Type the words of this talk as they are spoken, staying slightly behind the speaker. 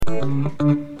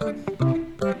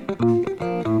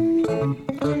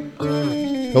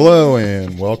Hello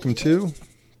and welcome to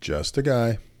Just a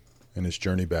Guy and His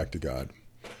Journey Back to God.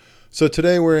 So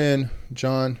today we're in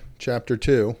John chapter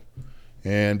 2,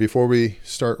 and before we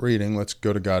start reading, let's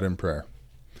go to God in prayer.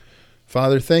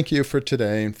 Father, thank you for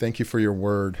today, and thank you for your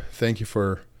word. Thank you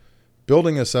for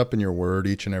building us up in your word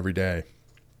each and every day.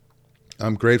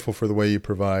 I'm grateful for the way you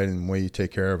provide and the way you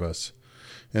take care of us.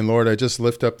 And Lord, I just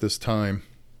lift up this time.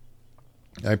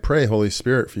 I pray, Holy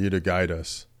Spirit, for you to guide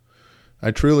us.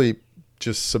 I truly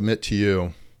just submit to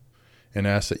you and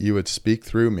ask that you would speak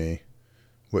through me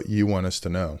what you want us to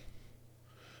know.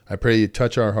 I pray you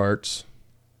touch our hearts,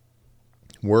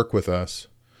 work with us,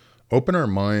 open our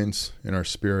minds and our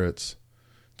spirits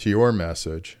to your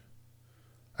message.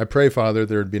 I pray, Father,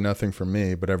 there would be nothing from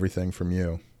me, but everything from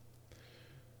you.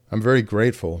 I'm very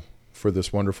grateful for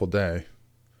this wonderful day,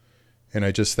 and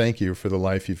I just thank you for the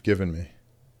life you've given me.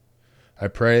 I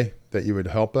pray that you would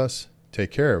help us, take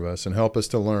care of us, and help us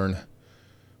to learn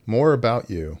more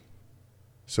about you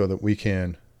so that we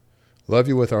can love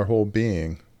you with our whole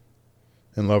being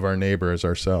and love our neighbor as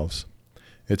ourselves.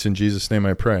 It's in Jesus' name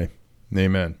I pray.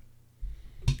 Amen.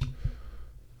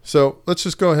 So let's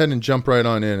just go ahead and jump right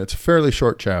on in. It's a fairly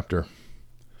short chapter.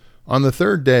 On the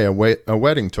third day, a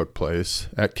wedding took place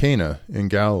at Cana in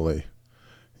Galilee.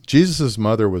 Jesus'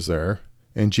 mother was there,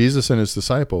 and Jesus and his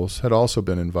disciples had also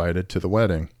been invited to the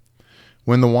wedding.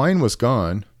 When the wine was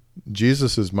gone,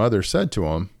 Jesus' mother said to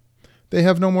him, "They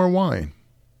have no more wine."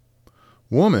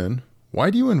 "Woman,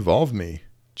 why do you involve me?"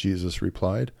 Jesus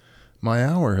replied, "My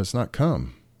hour has not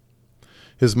come."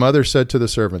 His mother said to the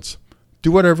servants,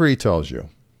 "Do whatever he tells you."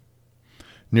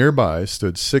 Nearby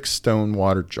stood 6 stone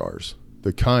water jars,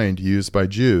 the kind used by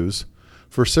Jews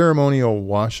for ceremonial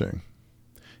washing,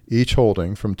 each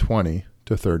holding from 20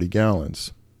 to 30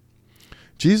 gallons.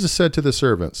 Jesus said to the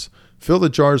servants, "Fill the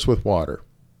jars with water."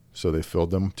 So they filled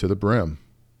them to the brim.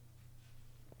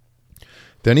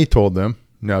 Then he told them,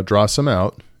 "Now draw some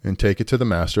out and take it to the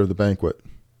master of the banquet."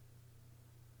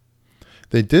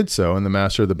 They did so, and the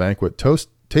master of the banquet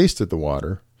tasted the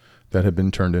water that had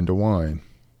been turned into wine.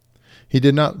 He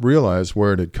did not realize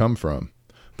where it had come from,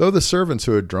 though the servants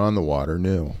who had drawn the water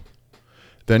knew.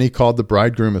 Then he called the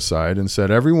bridegroom aside and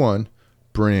said, "Everyone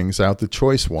brings out the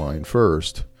choice wine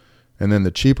first, and then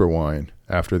the cheaper wine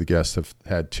after the guests have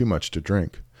had too much to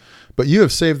drink. But you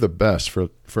have saved the best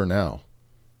for now."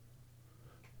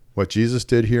 What Jesus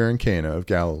did here in Cana of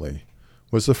Galilee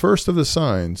was the first of the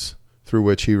signs through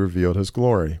which he revealed his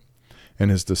glory, and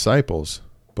his disciples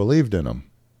believed in him.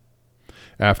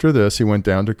 After this, he went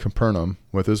down to Capernaum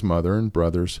with his mother and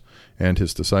brothers and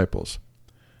his disciples.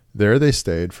 There they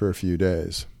stayed for a few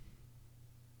days.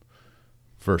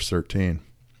 Verse 13.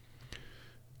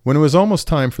 When it was almost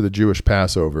time for the Jewish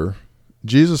Passover,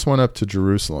 Jesus went up to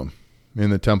Jerusalem. In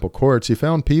the temple courts, he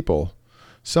found people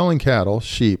selling cattle,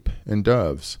 sheep, and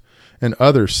doves, and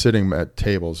others sitting at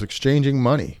tables exchanging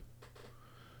money.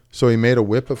 So he made a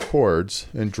whip of cords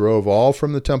and drove all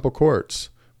from the temple courts,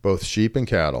 both sheep and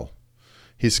cattle.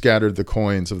 He scattered the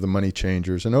coins of the money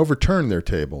changers and overturned their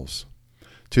tables.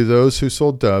 To those who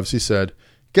sold doves, he said,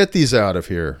 "Get these out of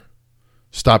here.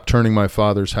 Stop turning my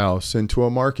Father's house into a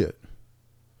market."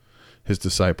 His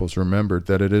disciples remembered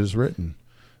that it is written,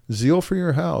 "Zeal for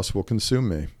your house will consume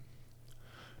me."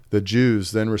 The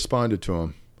Jews then responded to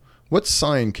him, "What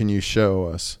sign can you show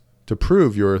us to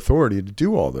prove your authority to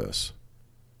do all this?"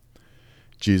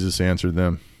 Jesus answered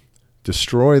them,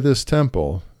 "Destroy this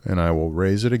temple, and I will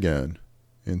raise it again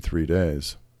in 3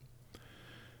 days."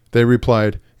 They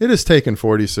replied, "It has taken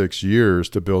 46 years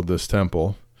to build this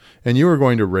temple, and you are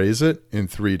going to raise it in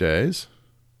 3 days?"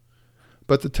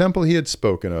 But the temple he had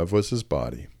spoken of was his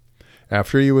body.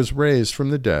 After he was raised from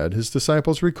the dead, his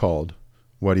disciples recalled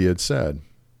what he had said.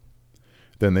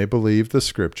 Then they believed the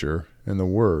scripture and the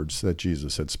words that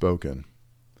Jesus had spoken.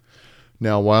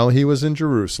 Now, while he was in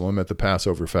Jerusalem at the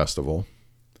Passover festival,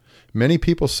 many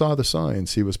people saw the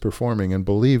signs he was performing and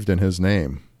believed in his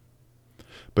name.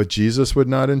 But Jesus would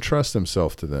not entrust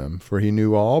himself to them, for he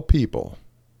knew all people.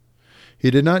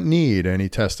 He did not need any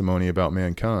testimony about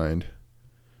mankind,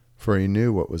 for he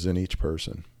knew what was in each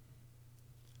person.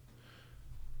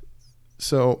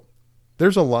 So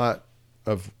there's a lot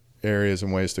of areas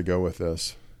and ways to go with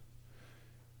this.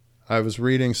 I was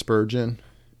reading Spurgeon,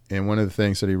 and one of the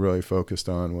things that he really focused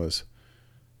on was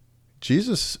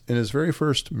Jesus, in his very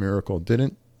first miracle,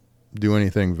 didn't do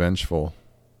anything vengeful.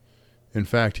 In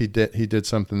fact, he did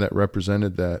something that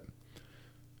represented that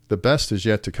the best is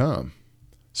yet to come.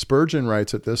 Spurgeon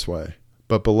writes it this way,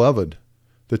 "But beloved,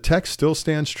 the text still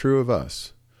stands true of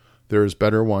us. There is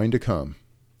better wine to come.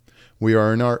 We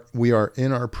are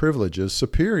in our privileges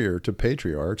superior to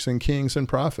patriarchs and kings and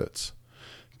prophets.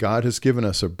 God has given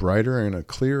us a brighter and a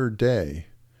clearer day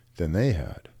than they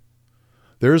had.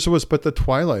 Theirs was but the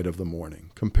twilight of the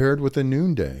morning, compared with the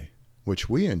noonday, which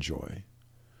we enjoy.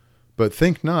 But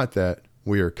think not that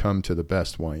we are come to the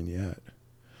best wine yet.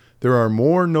 There are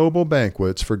more noble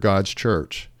banquets for God's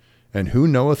church, and who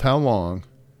knoweth how long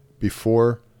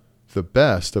before the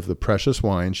best of the precious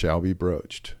wine shall be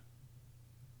broached.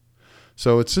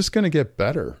 So it's just going to get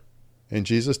better. And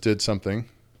Jesus did something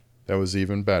that was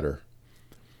even better.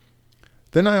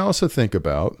 Then I also think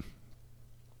about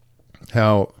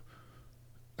how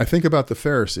I think about the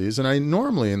Pharisees, and I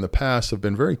normally in the past have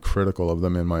been very critical of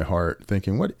them in my heart,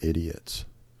 thinking, what idiots.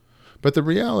 But the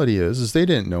reality is they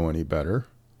didn't know any better.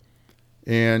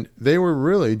 And they were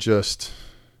really just,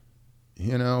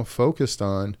 focused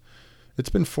on, it's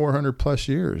been 400 plus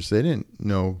years. They didn't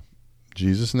know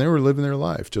Jesus, and they were living their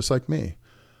life just like me.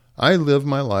 I live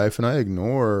my life and I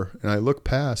ignore and I look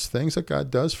past things that God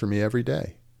does for me every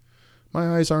day.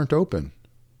 My eyes aren't open,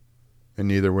 and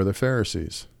neither were the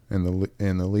Pharisees and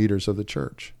the leaders of the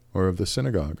church or of the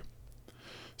synagogue.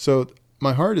 So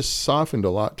my heart is softened a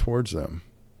lot towards them.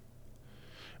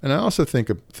 And I also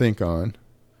think on,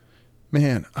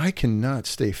 man, I cannot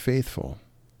stay faithful.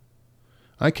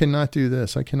 I cannot do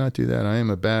this. I cannot do that. I am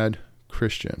a bad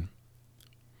Christian.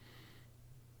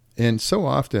 And so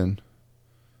often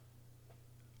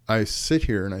I sit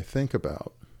here and I think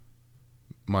about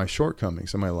my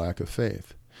shortcomings and my lack of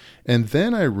faith. And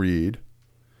then I read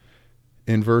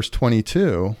in verse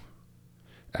 22,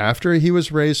 after he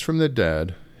was raised from the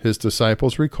dead, his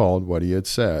disciples recalled what he had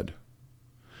said.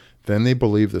 Then they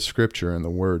believed the scripture and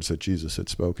the words that Jesus had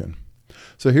spoken.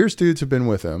 So here's dudes who've been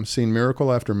with him, seen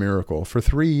miracle after miracle for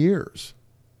 3 years.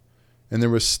 And there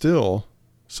was still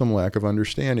some lack of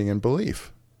understanding and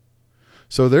belief.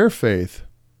 So their faith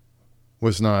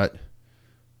was not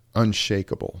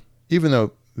unshakable, even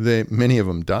though many of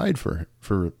them died for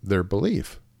their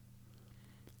belief.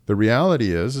 The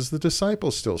reality is the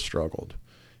disciples still struggled,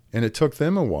 and it took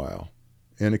them a while,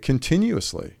 and it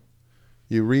continuously.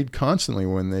 You read constantly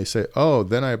when they say, oh,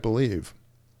 then I believe,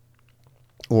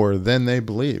 or then they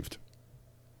believed.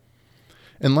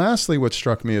 And lastly, what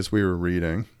struck me as we were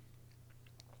reading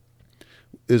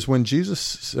is when Jesus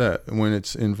said, when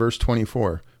it's in verse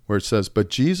 24, where it says, but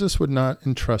Jesus would not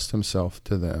entrust himself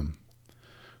to them,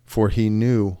 for he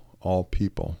knew all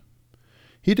people.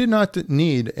 He did not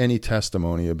need any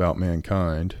testimony about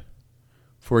mankind,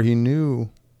 for he knew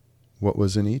what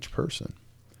was in each person.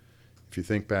 If you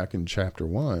think back in chapter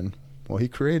 1, well, he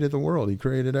created the world. He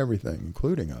created everything,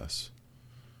 including us.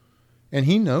 And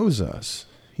he knows us.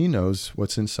 He knows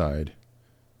what's inside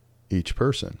each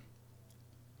person.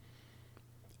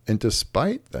 And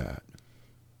despite that,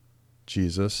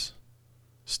 Jesus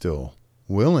still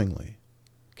willingly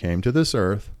came to this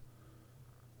earth,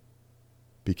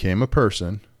 became a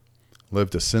person,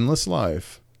 lived a sinless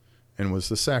life, and was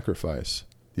the sacrifice,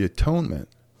 the atonement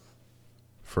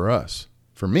for us,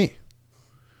 for me.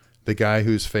 The guy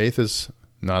whose faith is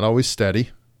not always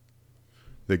steady,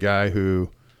 the guy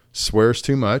who swears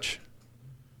too much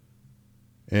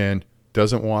and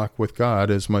doesn't walk with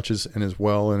God as much as and as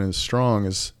well and as strong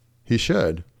as he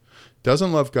should.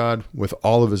 Doesn't love God with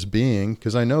all of his being,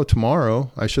 because I know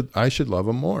tomorrow I should love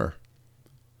him more.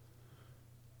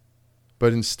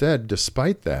 But instead,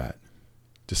 despite that,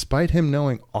 despite him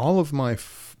knowing all of my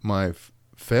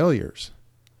failures,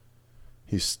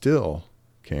 he still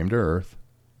came to earth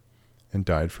and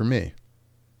died for me.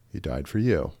 He died for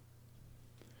you.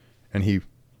 And he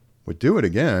would do it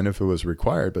again if it was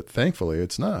required, but thankfully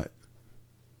it's not.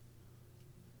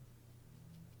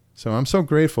 So I'm so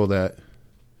grateful that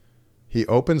he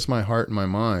opens my heart and my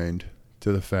mind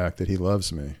to the fact that he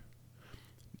loves me.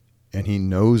 And he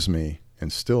knows me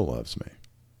and still loves me.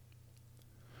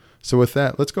 So with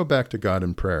that, let's go back to God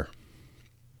in prayer.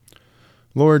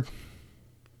 Lord,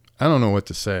 I don't know what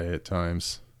to say at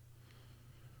times.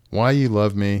 Why you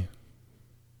love me,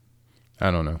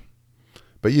 I don't know.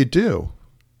 But you do.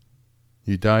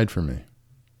 You died for me.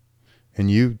 And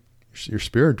your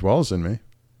spirit dwells in me.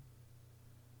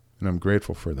 And I'm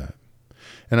grateful for that.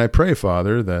 And I pray,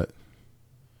 Father, that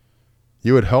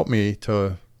you would help me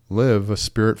to live a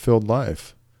spirit-filled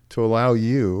life, to allow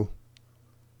you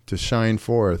to shine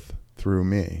forth through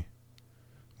me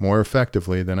more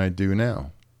effectively than I do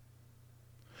now.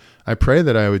 I pray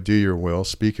that I would do your will,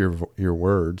 speak your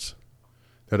words,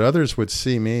 that others would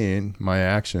see me and my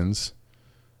actions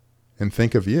and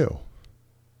think of you.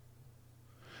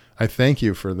 I thank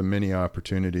you for the many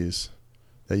opportunities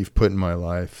that you've put in my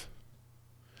life.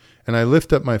 And I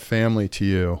lift up my family to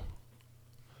you.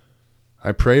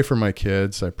 I pray for my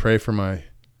kids. I pray for my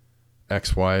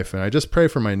ex-wife, and I just pray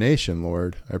for my nation,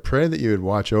 Lord. I pray that you would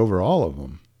watch over all of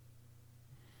them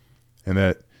and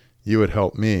that you would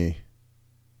help me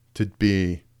to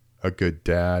be a good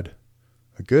dad,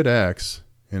 a good ex,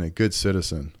 and a good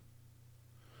citizen.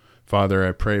 Father,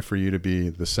 I pray for you to be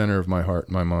the center of my heart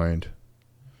and my mind.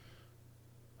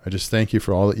 I just thank you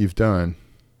for all that you've done,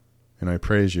 and I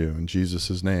praise you in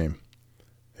Jesus' name.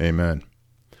 Amen.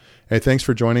 Hey, thanks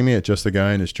for joining me at Just the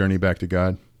Guy and His Journey Back to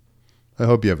God. I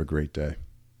hope you have a great day.